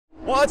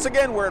Once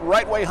again, we're at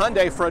Wright Way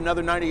Hyundai for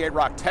another 98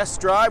 Rock test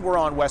drive. We're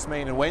on West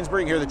Main in Waynesboro.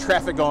 You can hear the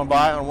traffic going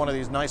by on one of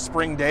these nice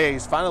spring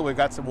days. Finally, we've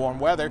got some warm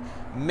weather.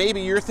 Maybe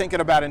you're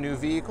thinking about a new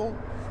vehicle.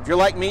 If you're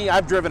like me,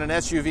 I've driven an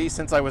SUV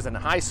since I was in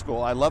high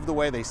school. I love the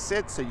way they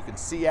sit so you can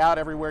see out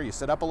everywhere. You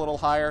sit up a little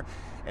higher.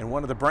 And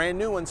one of the brand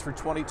new ones for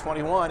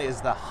 2021 is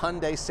the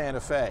Hyundai Santa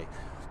Fe.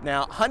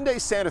 Now,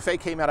 Hyundai Santa Fe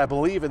came out, I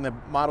believe, in the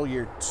model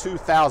year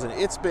 2000.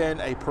 It's been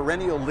a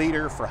perennial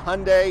leader for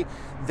Hyundai.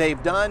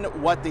 They've done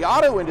what the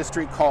auto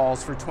industry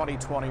calls for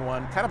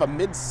 2021, kind of a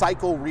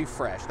mid-cycle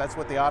refresh. That's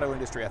what the auto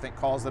industry, I think,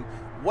 calls them.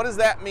 What does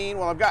that mean?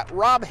 Well, I've got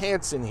Rob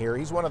Hansen here.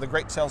 He's one of the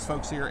great sales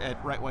folks here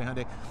at Wright Way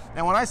Hyundai.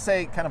 And when I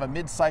say kind of a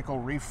mid-cycle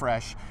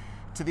refresh,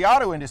 to the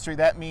auto industry,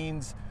 that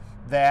means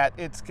that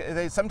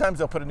sometimes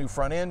they'll put a new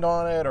front end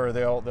on it, or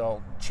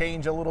they'll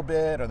change a little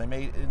bit, or they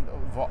may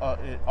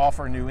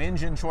offer new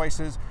engine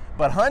choices.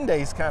 But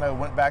Hyundai's kind of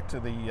went back to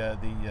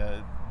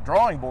the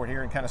drawing board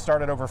here and kind of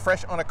started over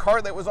fresh on a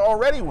car that was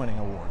already winning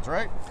awards,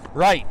 right?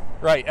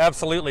 Right,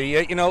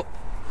 absolutely. You know,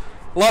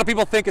 a lot of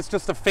people think it's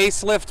just a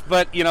facelift,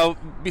 but you know,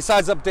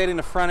 besides updating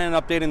the front end,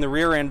 updating the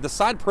rear end, the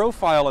side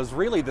profile is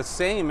really the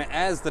same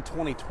as the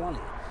 2020.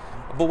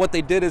 But what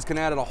they did is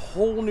added a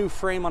whole new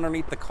frame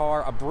underneath the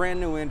car, a brand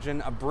new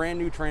engine, a brand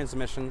new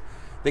transmission.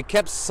 They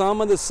kept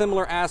some of the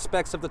similar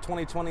aspects of the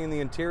 2020 in the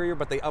interior,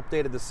 but they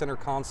updated the center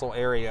console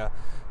area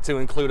to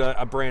include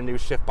a brand new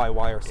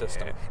shift-by-wire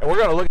system. Yeah. And we're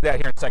going to look at that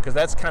here in a second because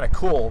that's kind of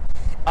cool.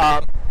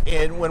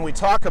 And when we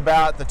talk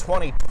about the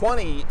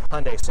 2020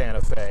 Hyundai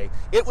Santa Fe,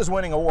 it was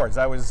winning awards.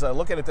 I was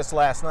looking at this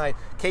last night.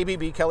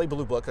 KBB, Kelley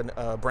Blue Book,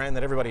 a brand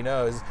that everybody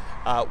knows,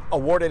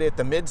 awarded it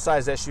the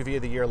mid-size SUV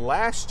of the year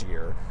last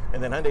year.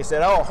 And then Hyundai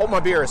said, oh, hold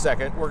my beer a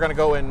second. We're going to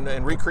go in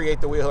and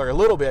recreate the wheeler a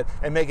little bit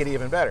and make it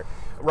even better.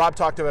 Rob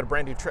talked about a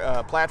brand new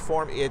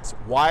platform. It's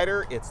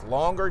wider, it's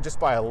longer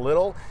just by a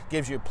little,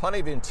 gives you plenty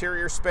of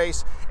interior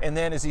space. And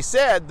then, as he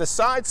said, the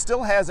side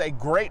still has a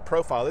great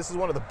profile. This is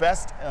one of the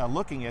best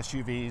looking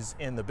SUVs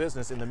in the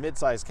business in the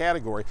mid-size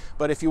category.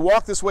 But if you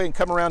walk this way and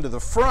come around to the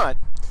front,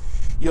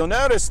 you'll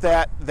notice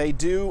that they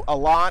do a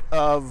lot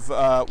of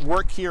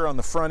work here on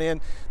the front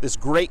end. This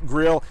great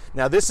grille.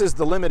 Now, this is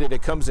the limited.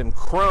 It comes in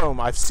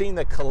chrome. I've seen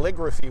the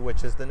calligraphy,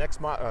 which is the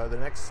next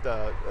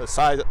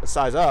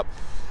size up.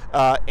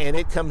 And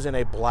it comes in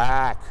a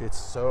black. It's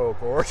so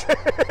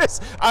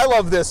gorgeous. I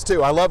love this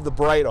too. I love the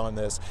bright on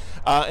this.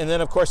 And then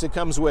of course it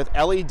comes with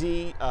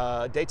LED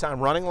daytime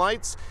running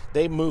lights.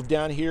 They move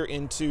down here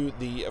into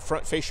the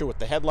front fascia with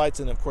the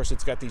headlights, and of course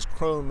it's got these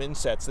chrome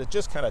insets that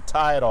just kind of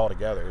tie it all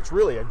together. It's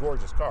really a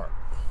gorgeous car.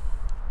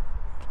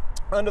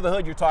 Under the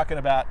hood, you're talking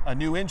about a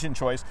new engine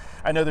choice.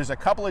 I know there's a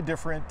couple of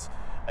different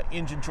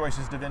engine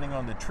choices depending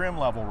on the trim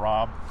level,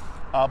 Rob.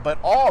 But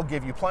all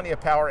give you plenty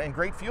of power and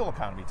great fuel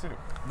economy too.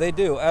 They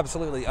do,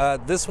 absolutely.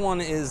 This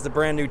one is the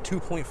brand new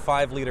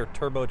 2.5 liter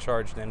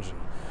turbocharged engine.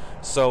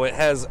 So it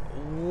has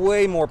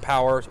way more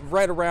power,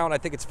 right around, I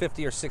think it's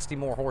 50 or 60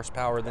 more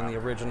horsepower than the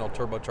original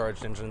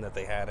turbocharged engine that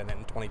they had in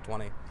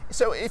 2020.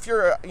 So if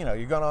you're,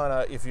 you're going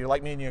on, if you're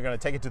like me and you're going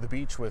to take it to the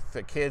beach with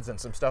the kids and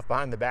some stuff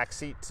behind the back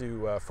seat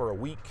for a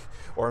week,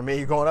 or maybe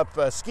you're going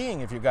up skiing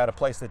if you've got a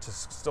place that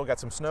just still got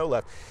some snow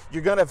left,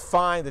 you're going to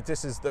find that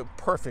this is the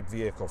perfect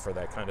vehicle for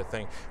that kind of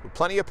thing. With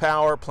plenty of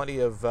power, plenty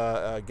of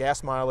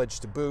gas mileage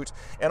to boot.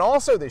 And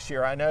also this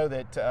year, I know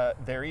that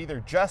they're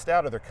either just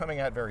out or they're coming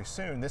out very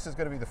soon. This is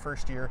going to be the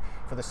first year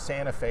for the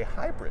Santa Fe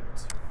Hybrid.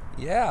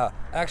 Yeah,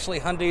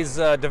 actually Hyundai's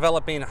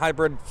developing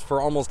hybrid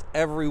for almost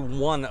every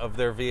one of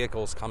their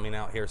vehicles coming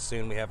out here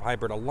soon. We have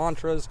hybrid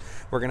Elantras,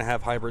 we're going to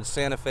have hybrid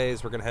Santa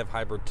Fe's, we're going to have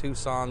hybrid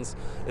Tucsons.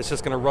 It's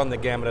just going to run the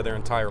gamut of their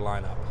entire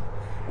lineup.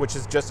 Which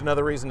is just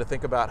another reason to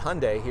think about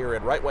Hyundai here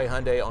at Wright Way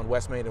Hyundai on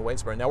West Main in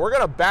Waynesboro. Now we're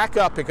going to back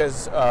up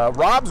because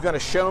Rob's going to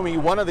show me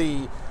one of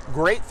the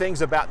great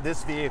things about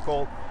this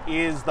vehicle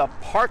is the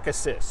park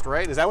assist,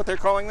 right? Is that what they're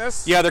calling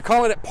this? Yeah, they're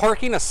calling it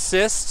parking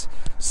assist.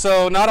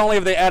 So not only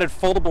have they added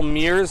foldable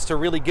mirrors to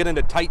really get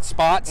into tight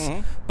spots,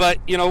 but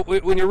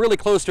when you're really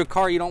close to a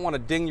car, you don't want to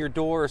ding your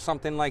door or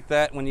something like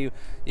that. When you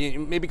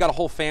maybe got a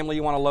whole family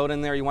you want to load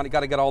in there, got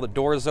to get all the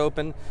doors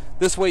open.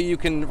 This way you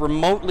can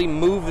remotely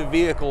move the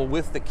vehicle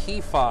with the key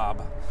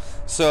fob.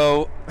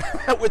 So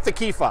with the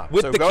key fob.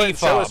 With the key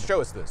fob. Show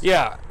us this.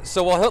 Yeah.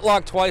 So we'll hit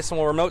lock twice and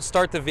we'll remote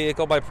start the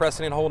vehicle by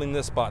pressing and holding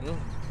this button.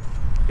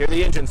 Hear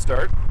the engine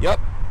start. Yep.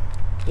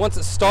 Once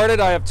it's started,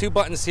 I have two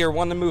buttons here,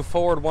 one to move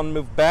forward, one to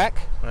move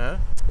back.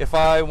 If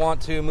I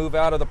want to move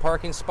out of the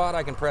parking spot,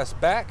 I can press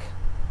back.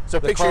 So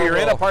picture you're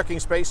in a parking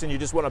space and you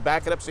just want to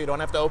back it up so you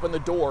don't have to open the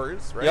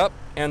doors, right? Yep,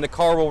 and the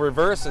car will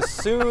reverse as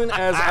soon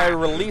as I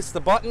release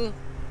the button.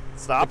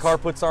 Stops. The car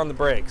puts on the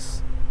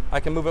brakes. I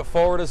can move it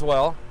forward as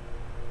well.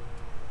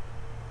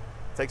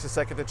 Takes a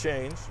second to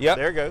change. Yep.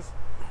 There it goes.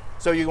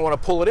 So you want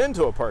to pull it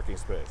into a parking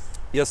space.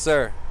 Yes,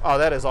 sir. Oh,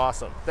 that is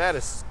awesome. That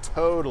is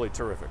totally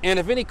terrific. And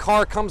if any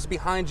car comes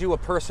behind you, a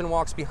person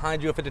walks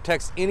behind you, if it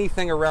detects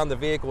anything around the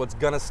vehicle, it's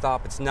going to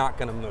stop. It's not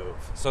going to move.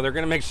 So they're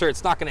going to make sure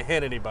it's not going to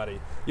hit anybody.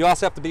 You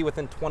also have to be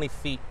within 20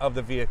 feet of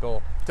the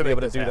vehicle to be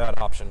able to do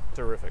that option.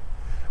 Terrific.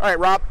 All right,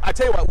 Rob, I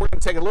tell you what, we're going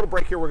to take a little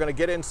break here. We're going to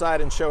get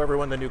inside and show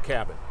everyone the new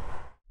cabin.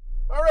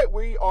 All right,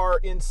 we are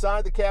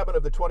inside the cabin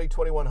of the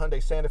 2021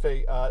 Hyundai Santa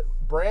Fe,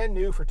 brand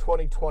new for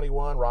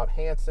 2021. Rob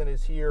Hansen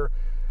is here,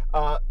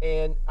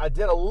 and I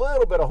did a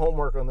little bit of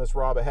homework on this,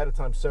 Rob, ahead of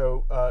time.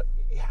 So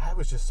I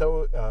was just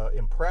so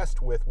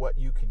impressed with what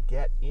you could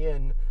get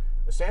in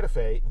the Santa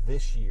Fe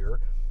this year.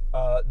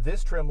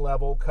 This trim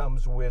level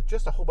comes with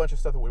just a whole bunch of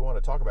stuff that we want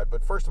to talk about.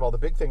 But first of all, the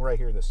big thing right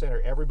here in the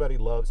center, everybody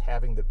loves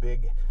having the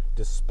big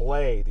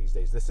display these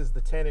days. This is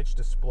the 10-inch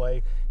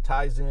display,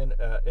 ties in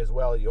as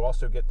well. You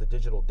also get the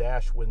digital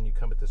dash when you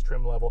come at this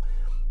trim level.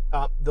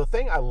 The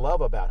thing I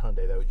love about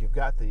Hyundai, though, you've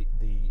got the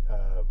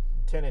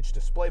 10-inch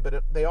display,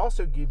 but they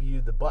also give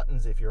you the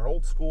buttons. If you're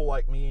old school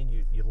like me and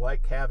you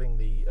like having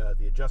the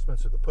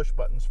adjustments or the push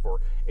buttons for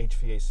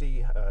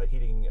HVAC,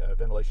 heating,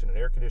 ventilation, and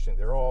air conditioning,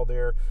 they're all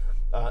there.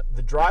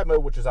 The drive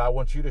mode, which is, I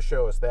want you to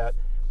show us that.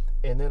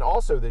 And then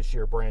also this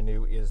year, brand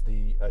new, is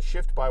the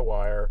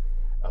shift-by-wire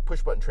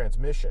push-button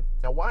transmission.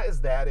 Now, why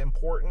is that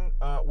important?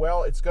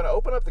 Well, it's going to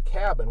open up the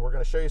cabin. We're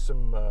going to show you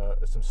some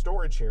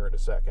storage here in a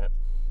second.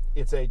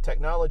 It's a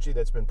technology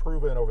that's been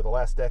proven over the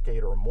last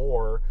decade or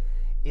more.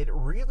 It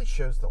really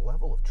shows the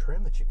level of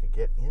trim that you could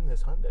get in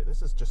this Hyundai.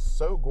 This is just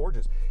so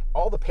gorgeous.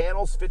 All the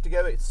panels fit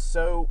together. It's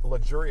so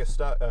luxurious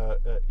stuff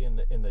in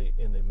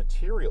the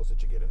materials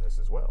that you get in this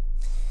as well.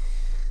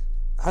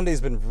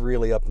 Hyundai's been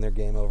really up in their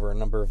game over a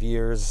number of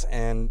years,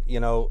 and you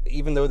know,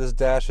 even though this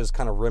dash is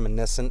kind of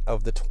reminiscent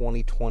of the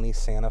 2020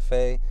 Santa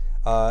Fe,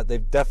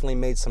 they've definitely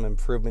made some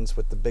improvements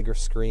with the bigger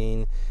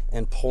screen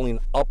and pulling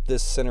up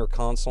this center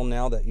console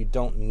now that you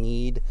don't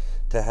need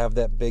to have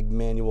that big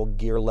manual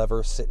gear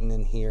lever sitting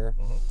in here.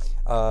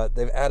 Mm-hmm.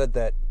 They've added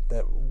that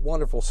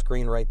wonderful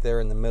screen right there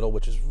in the middle,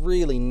 which is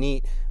really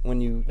neat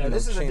when you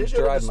this is a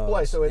digital display,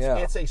 modes. So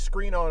it's a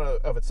screen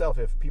of itself.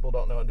 If people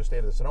don't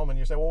understand this at home, and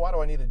you say, well, why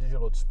do I need a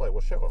digital display? Well,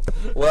 show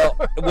them. Well,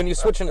 when you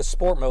switch into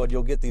sport mode,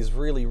 you'll get these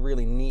really,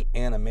 really neat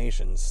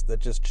animations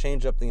that just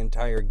change up the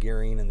entire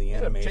gearing and the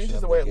animation. It changes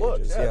of the way it gauges.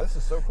 looks. Yeah, this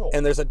is so cool.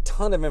 And there's a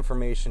ton of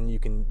information you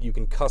can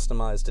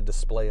customize to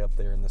display up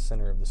there in the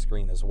center of the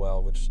screen as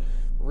well, which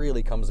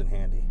really comes in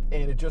handy.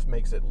 And it just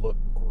makes it look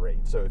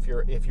great. So if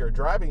you're a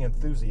driving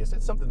enthusiast,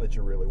 it's something that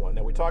you really want.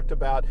 Now, we talked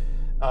about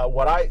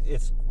what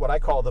I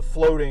call the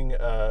floating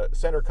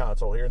center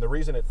console here, and the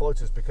reason it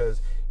floats is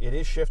because it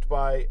is shift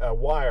by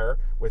wire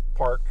with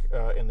park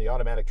in the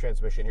automatic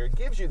transmission here. It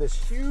gives you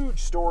this huge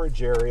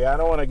storage area. I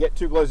don't want to get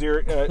too close here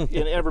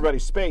in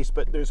everybody's space,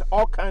 but there's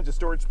all kinds of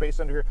storage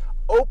space under here.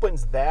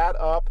 Opens that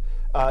up.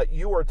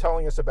 You were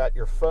telling us about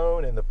your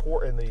phone and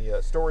the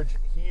storage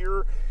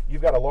here.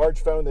 You've got a large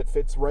phone that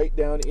fits right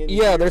down in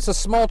here. There's a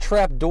small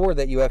trap door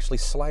that you actually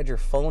slide your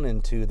phone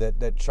into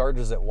that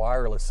charges it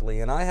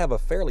wirelessly. And I have a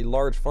fairly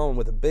large phone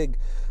with a big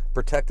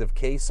protective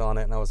case on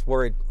it, and I was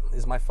worried,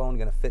 is my phone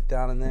going to fit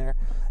down in there?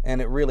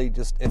 And it really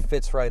it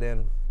fits right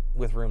in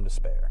with room to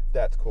spare.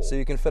 That's cool. So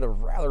you can fit a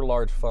rather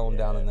large phone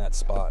down in that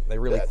spot. They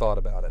really thought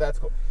about it. That's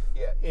cool.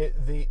 Yeah,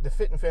 the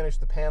fit and finish,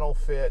 the panel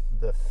fit,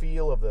 the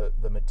feel of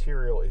the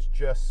material is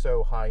just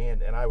so high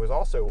end. And I was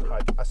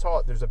also, I saw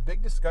it, there's a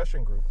big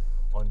discussion group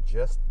on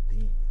just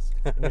these.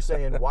 And you're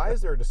saying, why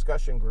is there a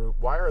discussion group?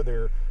 Why are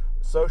there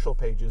social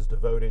pages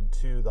devoted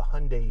to the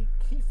Hyundai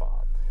key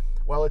fob?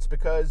 Well, it's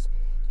because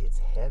it's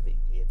heavy.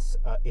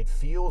 It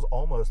feels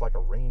almost like a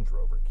Range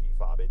Rover key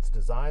fob. It's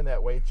designed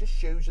that way. It just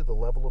shows you the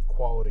level of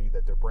quality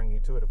that they're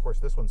bringing to it. Of course,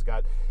 this one's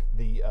got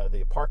the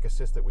park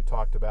assist that we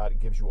talked about. It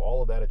gives you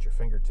all of that at your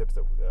fingertips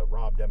that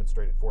Rob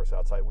demonstrated for us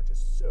outside, which is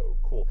so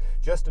cool.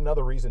 Just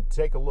another reason to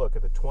take a look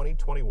at the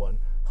 2021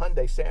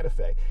 Hyundai Santa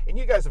Fe. And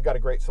you guys have got a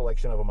great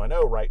selection of them, I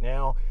know, right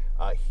now.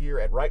 Here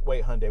at Wright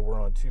Way Hyundai,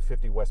 we're on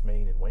 250 West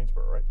Main in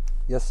Waynesboro, right?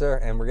 Yes, sir,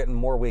 and we're getting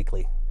more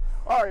weekly.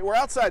 All right, we're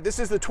outside. This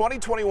is the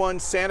 2021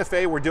 Santa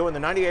Fe. We're doing the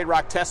 98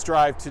 Rock test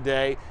drive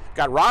today.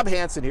 Got Rob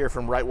Hansen here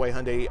from Wright Way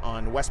Hyundai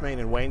on West Main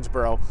in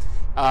Waynesboro.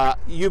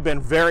 You've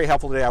been very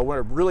helpful today. I want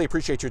to really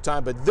appreciate your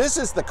time, but this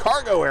is the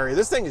cargo area.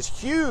 This thing is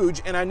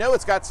huge, and I know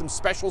it's got some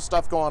special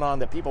stuff going on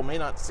that people may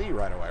not see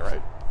right away,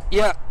 right?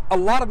 Yeah, a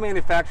lot of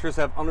manufacturers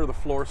have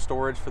under-the-floor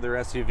storage for their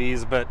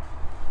SUVs, but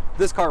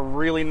this car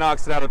really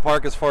knocks it out of the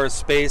park as far as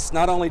space.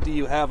 Not only do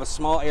you have a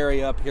small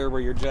area up here where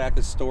your jack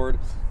is stored,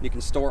 you can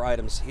store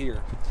items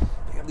here.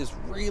 You have this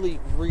really,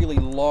 really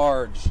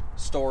large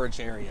storage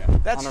area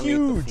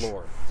underneath the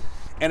floor.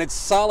 And it's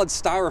solid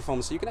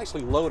styrofoam, so you can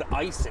actually load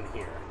ice in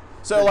here.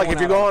 So like if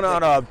you're going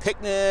on a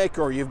picnic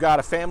or you've got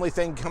a family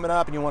thing coming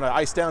up and you want to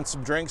ice down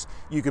some drinks,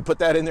 you could put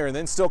that in there and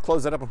then still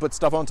close that up and put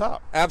stuff on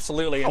top.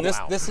 Absolutely. And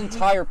this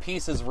entire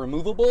piece is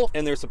removable,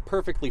 and there's a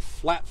perfectly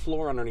flat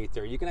floor underneath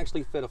there. You can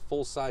actually fit a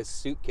full-size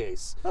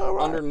suitcase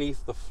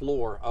underneath the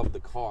floor of the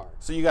car.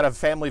 So you got a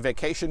family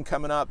vacation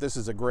coming up. This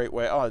is a great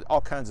way.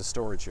 All kinds of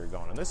storage here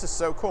going on. This is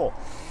so cool.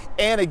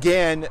 And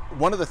again,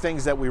 one of the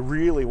things that we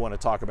really want to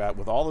talk about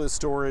with all of this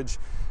storage,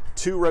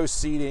 two-row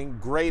seating,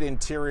 great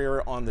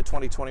interior on the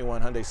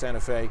 2021 Hyundai Santa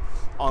Fe,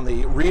 on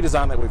the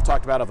redesign that we've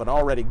talked about of an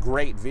already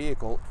great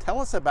vehicle. Tell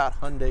us about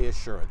Hyundai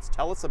Assurance.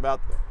 Tell us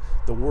about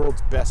the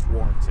world's best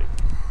warranty.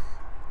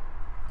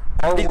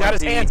 He's got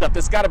his hands up.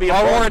 This got to be a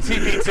Our fun. warranty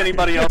beats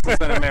anybody else's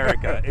in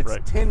America. It's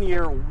Right.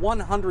 10-year,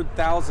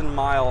 100,000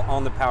 mile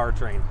on the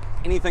powertrain.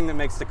 Anything that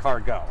makes the car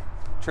go.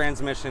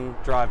 Transmission,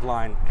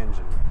 driveline,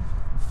 engine.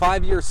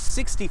 5-year,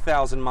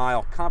 60,000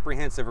 mile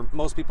comprehensive, or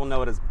most people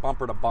know it as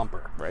bumper to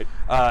bumper. Right.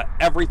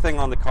 Everything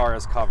on the car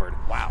is covered.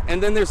 Wow.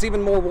 And then there's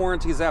even more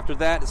warranties after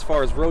that as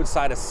far as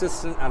roadside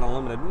assistance on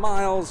unlimited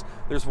miles.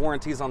 There's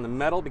warranties on the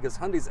metal because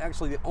Hyundai's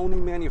actually the only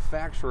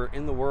manufacturer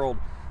in the world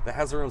that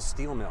has their own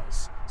steel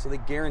mills. So they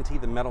guarantee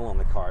the metal on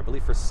the car, I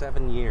believe for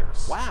 7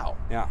 years. Wow.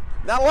 Yeah.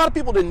 Now, a lot of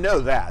people didn't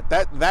know that.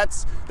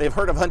 They've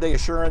heard of Hyundai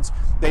Assurance.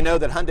 They know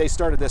that Hyundai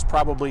started this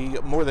probably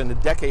more than a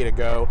decade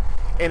ago,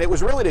 and it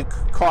was really to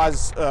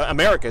cause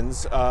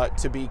Americans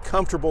to be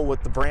comfortable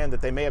with the brand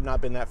that they may have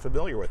not been that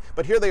familiar with.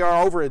 But here they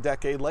are over a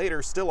decade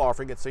later, still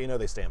offering it, so you know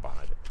they stand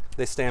behind it.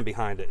 They stand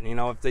behind it. And you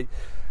know, if they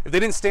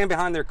didn't stand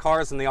behind their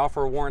cars and they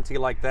offer a warranty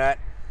like that,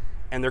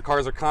 and their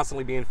cars are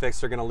constantly being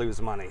fixed, they're going to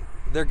lose money.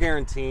 They're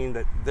guaranteeing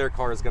that their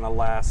car is going to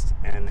last,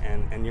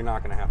 and you're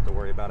not going to have to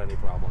worry about any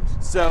problems.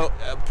 So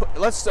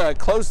let's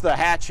close the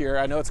hatch here.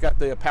 I know it's got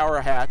the power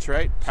hatch,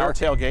 right? Power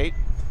tailgate.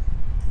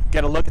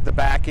 Get a look at the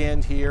back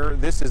end here.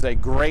 This is a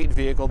great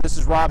vehicle. This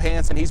is Rob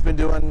Hansen. He's been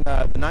doing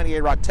the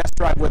 98 Rock test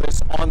drive with us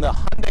on the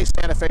Hyundai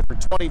Santa Fe for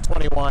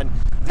 2021.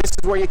 This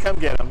is where you come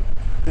get them.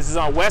 This is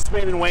on West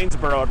Main in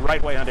Waynesboro at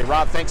Wright Way Hyundai.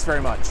 Rob, thanks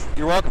very much.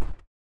 You're welcome.